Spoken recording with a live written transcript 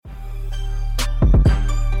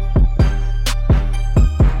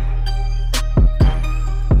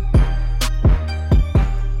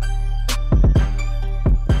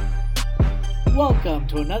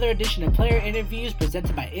another edition of Player Interviews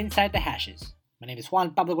presented by Inside the Hashes. My name is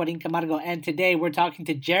Juan Pablo Guarin Camargo, and today we're talking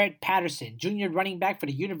to Jarrett Patterson, junior running back for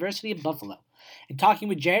the University of Buffalo. In talking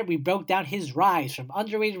with Jarrett, we broke down his rise from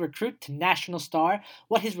underrated recruit to national star,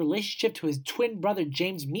 what his relationship to his twin brother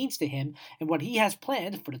James means to him, and what he has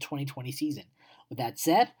planned for the 2020 season. With that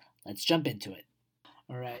said, let's jump into it.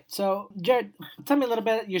 All right. So, Jared, tell me a little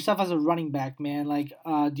bit yourself as a running back, man.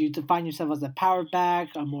 Do you define yourself as a power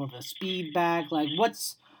back or more of a speed back?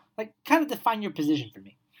 Kind of define your position for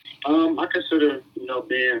me. I consider,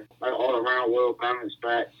 being like all around well balanced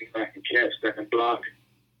back. That can catch, that can block.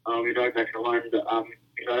 That can run.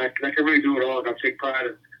 That can really do it all. I take pride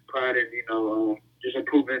in, just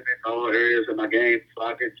improving in all areas of my game. So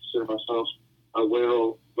I can consider myself a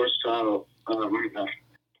well versatile running back.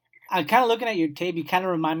 I'm kind of looking at your tape. You kind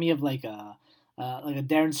of remind me of like a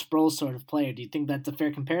Darren Sproles sort of player. Do you think that's a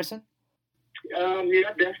fair comparison?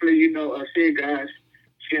 Yeah, definitely.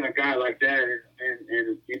 Seeing a guy like that, and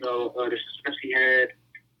the success he had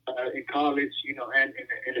in college, and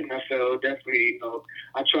in the NFL, definitely.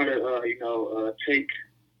 I try to take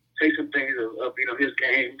some things of his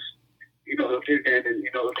games, of his game, and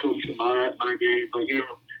improve to my game. But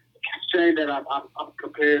saying that I'm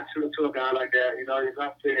compared to a guy like that, it's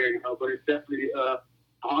not fair, but it's definitely an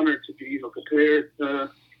honor to be, compared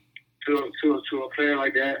to a player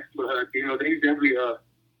like that. But, he's definitely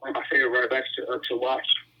one of my favorite running backs to watch.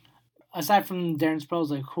 Aside from Darren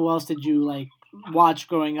Sproles, who else did you, watch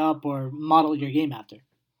growing up or model your game after?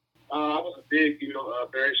 I was a big,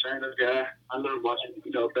 Barry Sanders guy. I loved watching,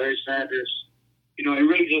 Barry Sanders. And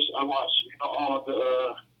really just, I watched, all of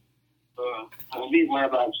the elite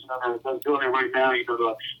running-backs, that's doing it right now,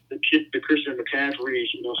 the Christian McCaffrey,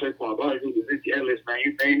 Saquon Barkley, the Ellis, man,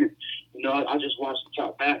 you name it. I just watch the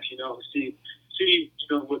top backs, see,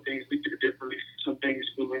 what things we do differently, some things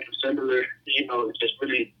moving similar, just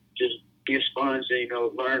really just be a sponge and,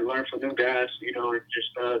 learn from them guys, and just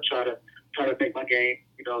try to make my game,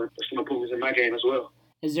 some improvements in my game as well.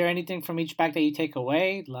 Is there anything from each back that you take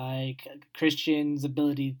away, like Christian's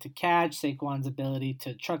ability to catch, Saquon's ability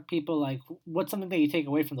to truck people? What's something that you take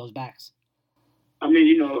away from those backs? I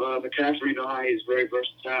mean, McCaffrey, how he's very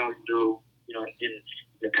versatile, in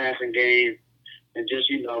the passing game. And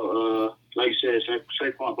just, like you said,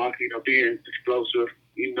 Saquon Barkley, being explosive,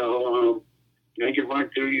 he can run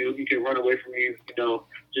through you, he can run away from you,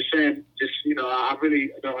 I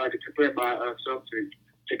really don't like to compare myself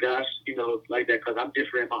to guys, like that, because I'm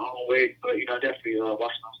different in my own way. But I definitely watch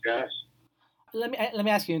those guys. Let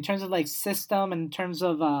me ask you, in terms of system and in terms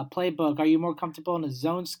of playbook, are you more comfortable in a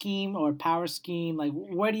zone scheme or power scheme?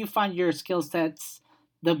 Where do you find your skill sets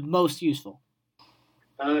the most useful?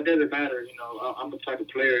 It doesn't matter. I'm the type of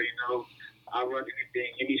player. I run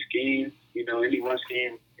anything, any scheme. Any one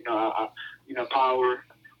scheme. Power,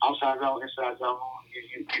 outside zone, inside zone.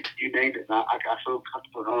 You name it. I feel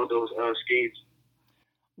comfortable in all those schemes.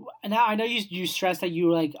 Now I know you stressed that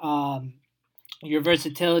you your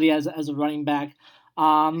versatility as a running back.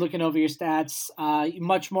 Looking over your stats,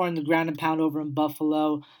 much more in the ground and pound over in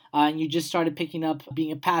Buffalo, and you just started picking up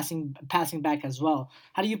being a passing back as well.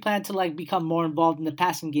 How do you plan to become more involved in the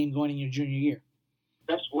passing game going in your junior year?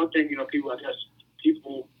 That's one thing people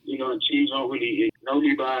and teams don't really know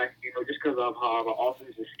me by just because of how our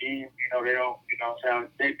offensive scheme. They don't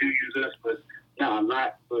they do use us, but not a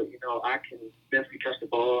lot, but I can definitely catch the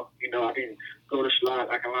ball. I can go to slot.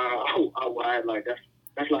 I can line out wide.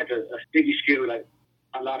 That's like a sticky skill.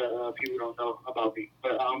 A lot of people don't know about me.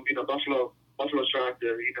 But Buffalo's trying to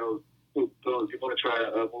they want to try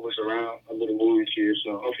to move us around a little more this year.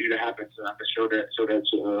 So hopefully that happens, and I can show that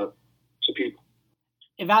to people.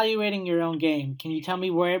 Evaluating your own game, can you tell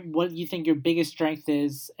me what you think your biggest strength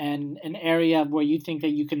is and an area where you think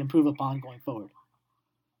that you can improve upon going forward?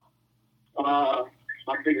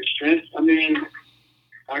 My biggest strength,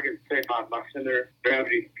 I can say my center of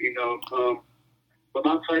gravity, but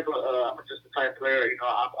my type of, I'm just the type of player,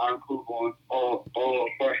 I improve on all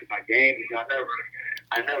parts of my game.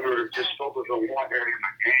 I never just focus on one area of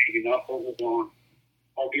my game, I focus on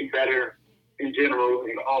getting better in general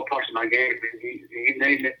in all parts of my game. And you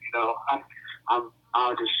name it,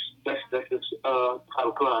 that's just type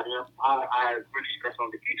of player I am. I really stress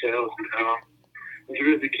on the details, and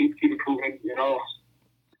really keep improving,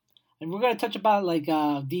 And we're going to touch about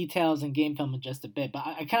details and game film in just a bit, but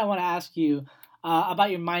I kind of want to ask you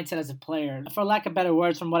about your mindset as a player. For lack of better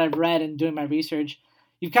words, from what I've read and doing my research,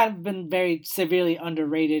 you've kind of been very severely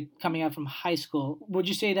underrated coming out from high school. Would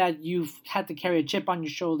you say that you've had to carry a chip on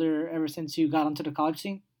your shoulder ever since you got onto the college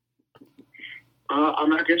scene?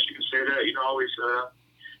 I guess you can say that. I always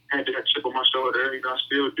had that chip on my shoulder. I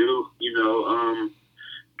still do.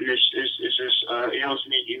 And it's just it helps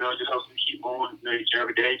me, it just helps me keep on each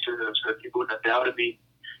every day to people that doubted me,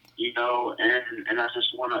 and I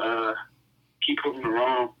just want to keep proving them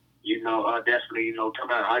wrong. Definitely,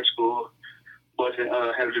 coming out of high school, wasn't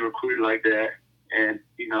heavily recruited like that, and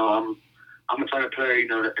I'm a type of player.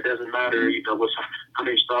 It doesn't matter. How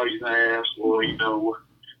many stars you have, or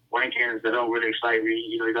rankings that don't really excite me.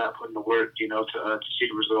 You got to put in the work. To see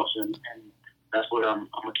the results, and that's what I'm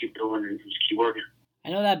gonna keep doing and just keep working. I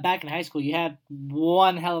know that back in high school, you had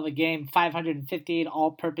one hell of a game, 558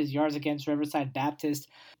 all-purpose yards against Riverside Baptist.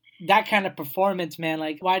 That kind of performance, man,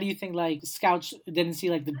 like, why do you think, like, scouts didn't see,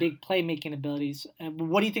 like, the big playmaking abilities?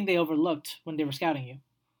 What do you think they overlooked when they were scouting you?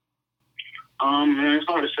 Man, it's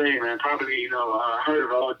hard to say, man. Probably, I heard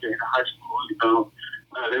it all in high school,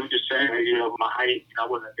 they were just saying, my height, I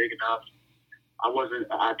wasn't big enough. I wasn't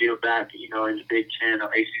an ideal back, in the Big Ten or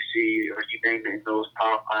ACC or you name it, in those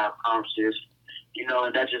Power 5 conferences.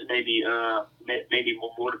 And that just made me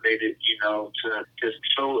more motivated, to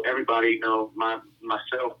show everybody,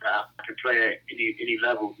 myself that I can play at any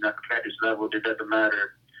level. And I can play at this level. It doesn't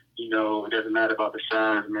matter, it doesn't matter about the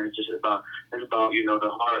size. Man, it's about the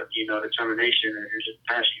heart, determination, and it's just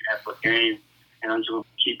passion you have for the game. And I'm just gonna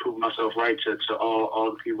keep proving myself right to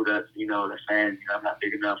all the people that the fans. I'm not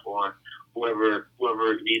big enough, or whoever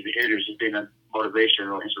needs to hear this, just being a motivation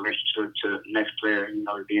or inspiration to the next player,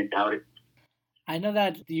 being doubted. I know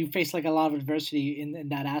that you face like a lot of adversity in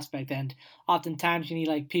that aspect, and oftentimes you need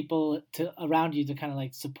like people to around you to kind of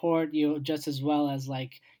like support you just as well as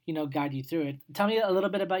like guide you through it. Tell me a little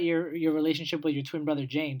bit about your relationship with your twin brother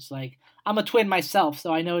James. Like, I'm a twin myself,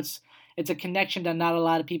 so I know it's a connection that not a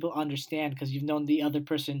lot of people understand because you've known the other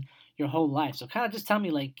person your whole life. So kind of just tell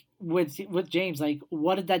me, like, with James, like,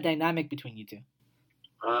 what is that dynamic between you two?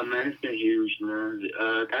 Man, it's been huge, man.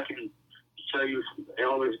 I can tell you,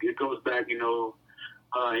 it goes back, in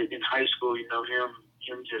high school, him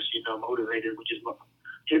just, motivated.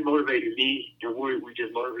 Him motivated me, and we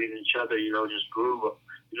just motivated each other. Just grew,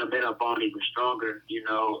 made our bond even stronger.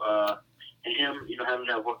 And him, having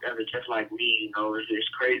that work ethic just like me, it's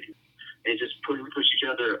crazy. And just we push each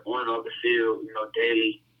other on and off the field,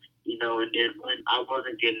 daily. And then when I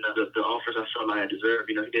wasn't getting the offers I felt like I deserved,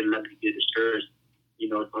 he didn't let me get discouraged,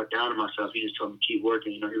 or down on myself. He just told me to keep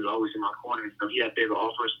working. He was always in my corner. He had bigger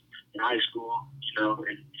offers in high school,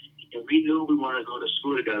 and we knew we wanted to go to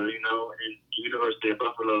school together, and the University of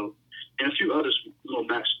Buffalo and a few other little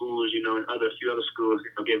MAC schools, and a few other schools,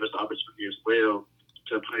 gave us the opportunity as well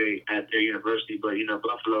to play at their university. But,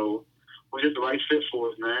 Buffalo was just the right fit for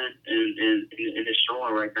us, man, and it's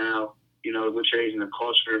showing right now. We're changing the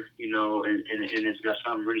culture, and it's got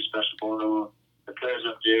something really special going on. The players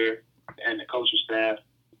up there and the coaching staff,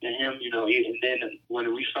 and him, and then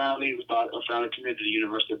when we finally committed to the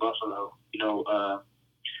University of Buffalo,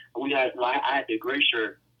 I had the gray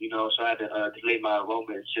shirt, so I had to delay my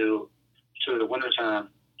enrollment until the winter time,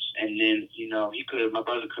 and then my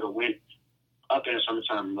brother could have went up in the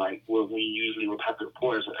summertime, like where we usually would have to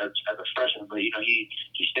report as a freshman, but he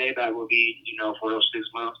stayed back with me, for those 6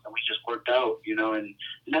 months, and we just worked out, and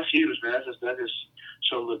that's huge, man. That just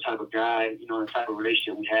shows the type of guy, the type of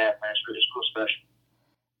relationship we have, man. It's real special.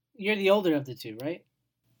 You're the older of the two, right?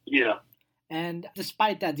 Yeah. And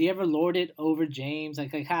despite that, do you ever lord it over James?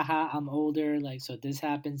 Like, haha, I'm older. Like, so this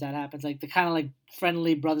happens, that happens. Like the kind of like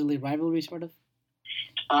friendly brotherly rivalry, sort of.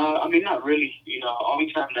 Not really.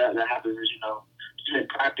 Only time that happens is just in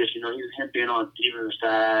practice. Him being on either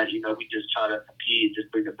side. We just try to compete,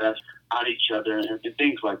 just bring the best out of each other, and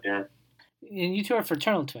things like that. And you two are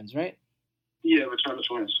fraternal twins, right? Yeah, fraternal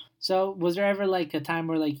twins. So was there ever like a time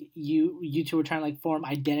where like you two were trying to like form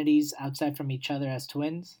identities outside from each other as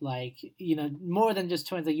twins? Like, more than just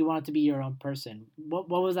twins, like you wanted to be your own person. What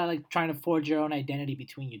was that like, trying to forge your own identity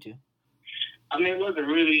between you two? It wasn't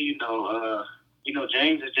really,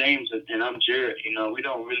 James is James and I'm Jared. We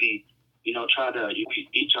don't really, try to, we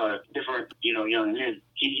each are different, young men.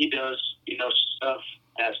 He does, stuff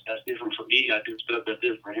that's different for me. I do stuff that's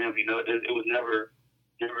different for him. It was never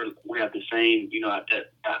we have the same, that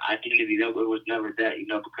identity. It was never that,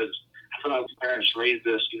 because I feel like parents raised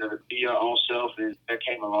us, to be our own self, and that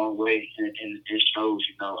came a long way, and it shows,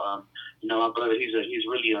 my brother, he's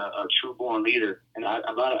really a true born leader, and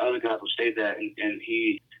a lot of other guys will say that, and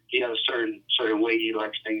he has a certain way he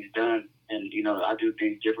likes things done, and I do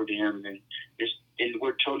things different to him, and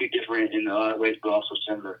we're totally different in a lot of ways, but also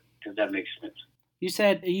similar, if that makes sense. You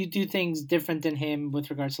said you do things different than him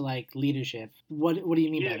with regards to like leadership. What do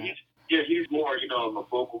you mean by that? He's more, of a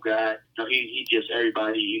vocal guy. He gets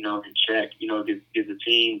everybody, in check. Gives the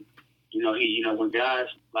team. When guys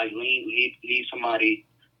like need somebody,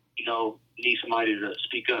 need somebody to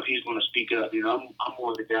speak up, he's going to speak up. I'm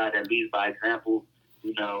more the guy that leads by example.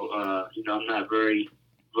 I'm not very,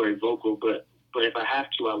 very vocal, but if I have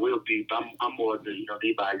to, I will be. But I'm more the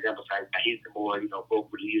lead by example type. He's the more vocal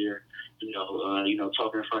leader.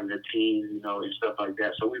 Talking in front of the team, and stuff like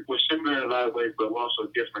that. So we're similar in a lot of ways, but we're also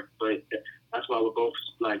different. But that's why we're both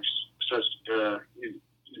like such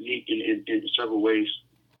unique in several ways.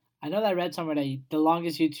 I know that I read somewhere that the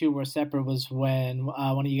longest you two were separate was when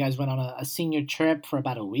one of you guys went on a senior trip for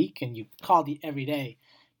about a week, and you called every day.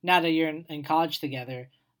 Now that you're in college together,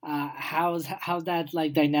 how's that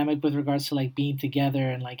like dynamic with regards to like being together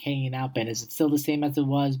and like hanging out? Ben, is it still the same as it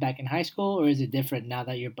was back in high school, or is it different now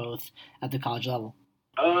that you're both at the college level?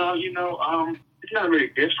 It's not really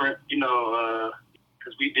different,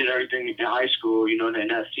 because we did everything in high school, and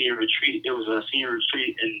that senior retreat. It was a senior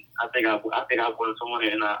retreat, and I think I wanted someone,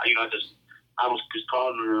 and I was just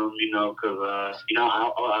calling them, because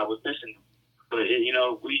I was missing them. But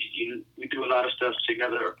we do a lot of stuff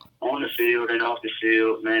together on the field and off the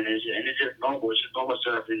field, man. It's just normal. It's just normal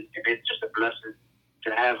stuff, and it's just a blessing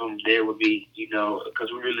to have them there with me, because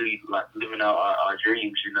we really like living out our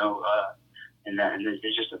dreams, and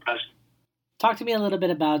it's just a blessing. Talk to me a little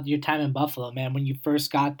bit about your time in Buffalo, man. When you first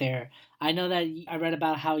got there, I know that I read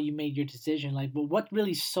about how you made your decision. Like, but what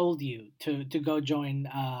really sold you to go join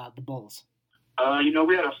the Bulls?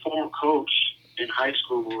 We had a former coach in high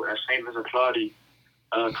school at St. Vincent Claudy,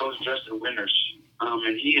 Coach Justin Winters,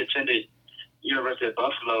 and he attended University of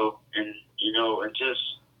Buffalo, and and just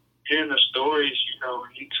hearing the stories,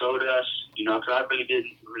 he told us, because I really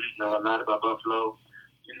didn't know a lot about Buffalo,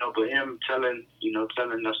 but him telling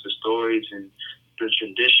us the stories and the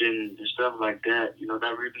tradition and stuff like that,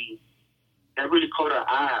 that really caught our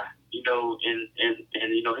eye, and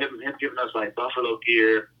him giving us like Buffalo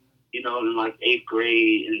gear, in like 8th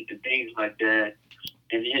grade and things like that.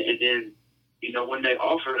 And then, when they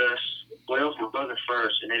offered us, well, it was my brother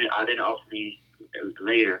first, and then I didn't offer me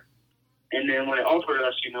later. And then when they offered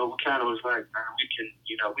us, we kind of was like, man, we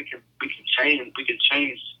can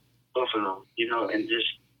change Buffalo, and just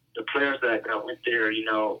the players that went there,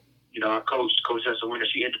 our coach Justin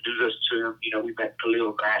Winters, he introduced us to him. We met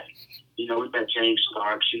Khalil Mack, we met James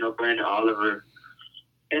Sparks, Brandon Oliver.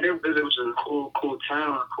 And it was a cool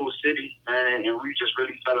town, a cool city, man, and we just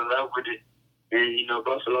really fell in love with it. And,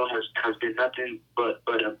 Buffalo has been nothing but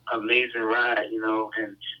an amazing ride, and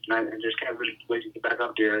I just can't really wait to get back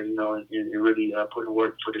up there, and really put in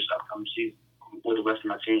work for this upcoming season with the rest of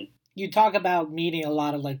my team. You talk about meeting a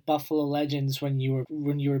lot of like Buffalo legends when you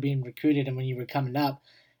were being recruited and when you were coming up.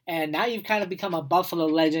 And now you've kind of become a Buffalo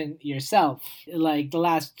legend yourself. Like the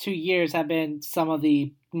last 2 years have been some of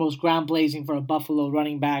the most groundblazing for a Buffalo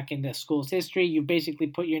running back in the school's history. You basically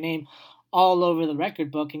put your name all over the record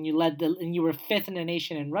book, and you were 5th in the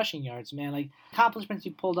nation in rushing yards, man. Like accomplishments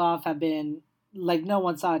you pulled off have been like no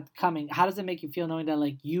one saw it coming. How does it make you feel knowing that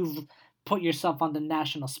like you've put yourself on the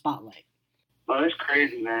national spotlight? Well, it's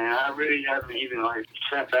crazy, man. I really haven't even like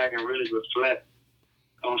sat back and really reflect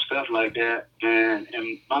on stuff like that, and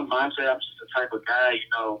my mindset, I'm just the type of guy,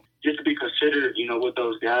 just to be considered, with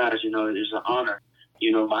those guys, is an honor.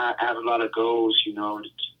 I have a lot of goals,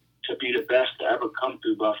 to be the best to ever come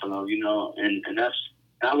through Buffalo, and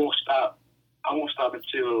I won't stop. I won't stop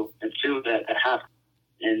until that happens.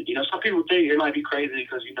 And some people think it might be crazy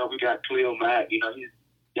because we got Khalil Mack. He's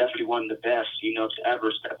definitely one of the best, to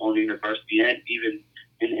ever step on the university and even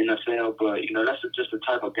in NFL. But that's just the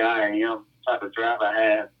type of guy I am. Type of drive I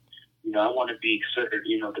have. I want to be considered,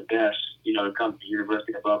 the best, to come to the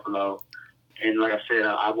University of Buffalo. And like I said,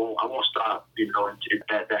 I won't stop, until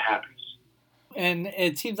that happens. And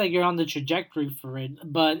it seems like you're on the trajectory for it.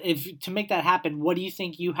 But to make that happen, what do you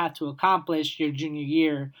think you had to accomplish your junior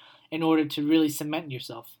year in order to really cement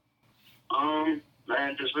yourself?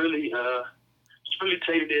 Man, just really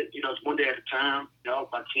taking it, one day at a time.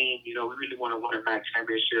 My team, we really want to win a MAC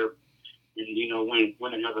championship. And,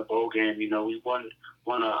 win another bowl game. We won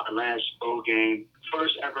a last bowl game,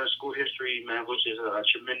 first ever in school history, man, which is a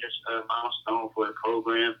tremendous milestone for the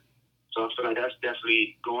program. So I feel like that's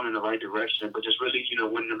definitely going in the right direction. But just really,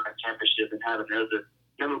 winning the championship and having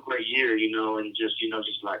another great year, and just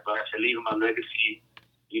like I said, leaving my legacy,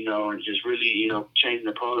 and just really, changing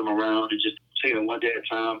the program around and just taking it one day at a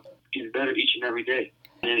time, getting better each and every day.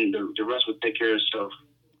 And the rest will take care of itself.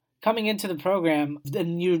 Coming into the program,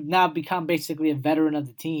 and you've now become basically a veteran of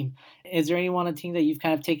the team. Is there anyone on the team that you've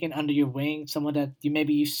kind of taken under your wing, someone that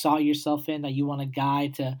you saw yourself in, that you want to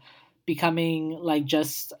guide to becoming like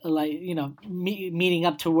just like, meeting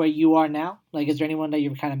up to where you are now? Like, is there anyone that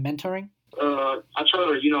you're kind of mentoring? I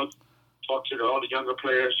try to, talk to all the younger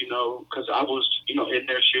players, because I was, in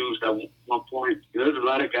their shoes at one point. There's a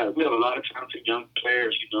lot of guys. We have a lot of talented young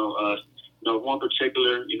players. One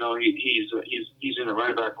particular, he's in the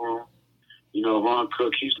running back room. Ron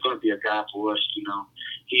Cook, he's going to be a guy for us.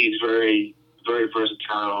 He's very, very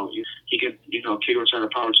versatile. He can, kick return,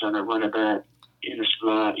 power return, run it back in the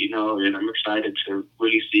slot. And I'm excited to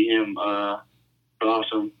really see him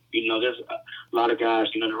blossom. There's a lot of guys.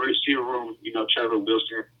 The receiver room. Trevor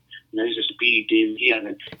Wilson. He's a speed demon. He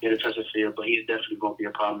hasn't hit a touch of field, but he's definitely going to be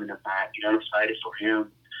a problem in the back. I'm excited for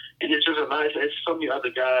him. And it's just a lot. It's so many other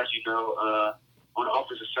guys. On the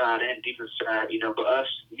offensive side and defensive side. But us,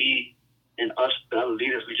 me, and us, the other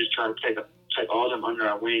leaders, we just try to take all of them under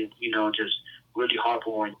our wing. And just really harp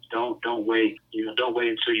on. Don't wait. Don't wait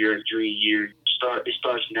until your junior year. It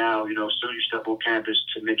starts now. As soon as you step on campus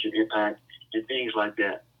to make your impact and things like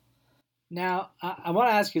that. Now, I want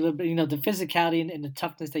to ask you a little bit, the physicality and the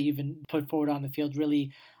toughness that you've been put forward on the field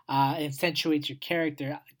really accentuates your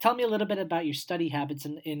character. Tell me a little bit about your study habits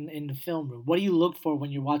in the film room. What do you look for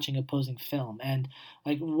when you're watching opposing film? And,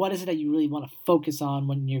 what is it that you really want to focus on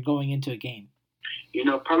when you're going into a game?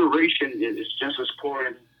 Preparation is just as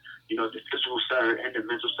important, the physical side and the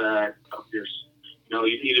mental side of this.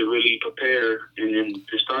 You need to really prepare, and then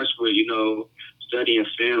it starts with, studying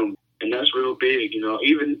film. And that's real big,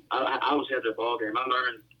 Even I was at the ball game. I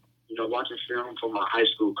learned, watching film from my high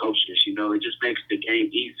school coaches. It just makes the game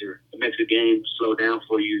easier. It makes the game slow down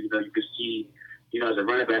for you. You can see, as a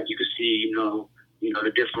running back, you can see, the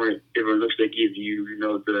different looks they give you.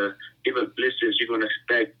 The different blitzes you're going to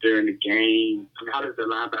expect during the game. How does the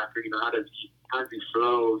linebacker, how does he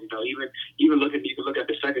flow? Even you can look at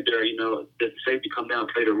the secondary. The safety come down,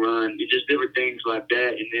 play the run. It's just different things like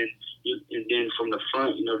that, and then from the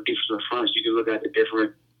front, the defense from the front, you can look at the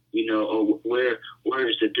different, where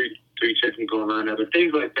is the three technical lineup and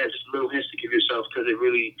things like that. Just little hints to give yourself, because it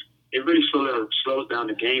really slows down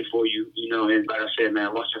the game for you, And like I said,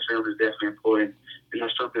 man, watching film is definitely important, and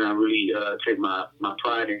that's something I really take my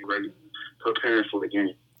pride in, really preparing for the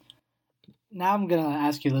game. Now I'm gonna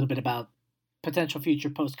ask you a little bit about potential future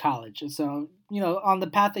post-college. So, on the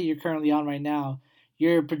path that you're currently on right now,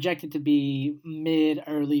 you're projected to be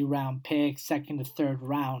mid-early round pick, second to third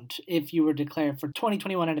round, if you were declared for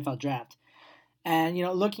 2021 NFL Draft. And,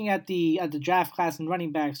 looking at the draft class and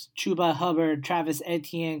running backs, Chuba Hubbard, Travis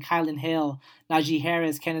Etienne, Kylan Hill, Najee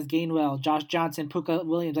Harris, Kenneth Gainwell, Josh Johnson, Puka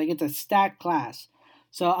Williams, it's a stacked class.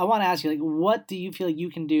 So I want to ask you, what do you feel like you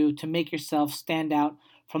can do to make yourself stand out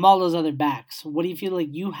from all those other backs? What do you feel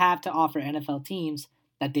like you have to offer NFL teams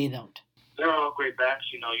that they don't? They're all great backs,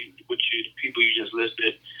 the people you just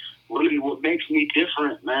listed. Really, what makes me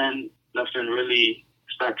different, man, nothing really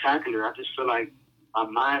spectacular. I just feel like my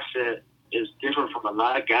mindset is different from a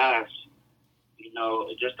lot of guys.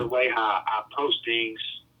 Just the way how I approach things,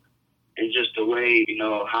 and just the way,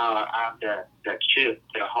 how I have that chip,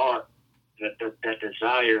 that heart, that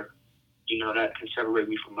desire, that can separate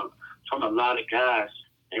me from a lot of guys.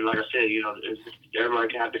 And like I said, everybody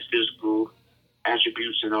can have the physical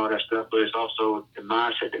attributes and all that stuff, but it's also the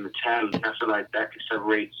mindset, the mentality. And I feel like that can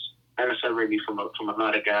separate me from a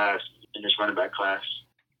lot of guys in this running back class.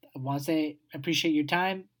 I want to say appreciate your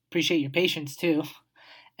time, appreciate your patience too,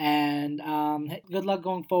 and good luck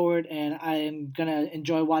going forward. And I'm gonna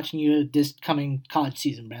enjoy watching you this coming college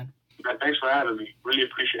season, man. Thanks for having me. Really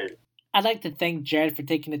appreciate it. I'd like to thank Jared for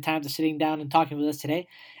taking the time to sitting down and talking with us today,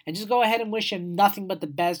 and just go ahead and wish him nothing but the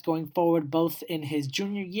best going forward, both in his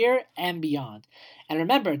junior year and beyond. And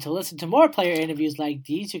remember, to listen to more player interviews like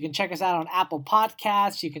these, you can check us out on Apple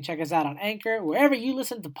Podcasts, you can check us out on Anchor, wherever you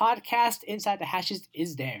listen to podcasts, Inside the Hashes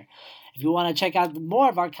is there. If you want to check out more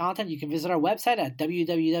of our content, you can visit our website at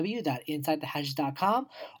www.insidethehashes.com,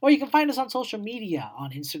 or you can find us on social media.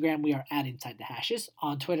 On Instagram, we are at Inside the Hashes.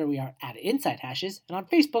 On Twitter, we are at Inside Hashes. And on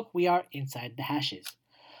Facebook, we are Inside the Hashes.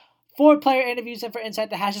 For player interviews and for Inside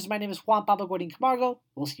the Hashes, my name is Juan Pablo Guarin Camargo.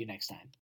 We'll see you next time.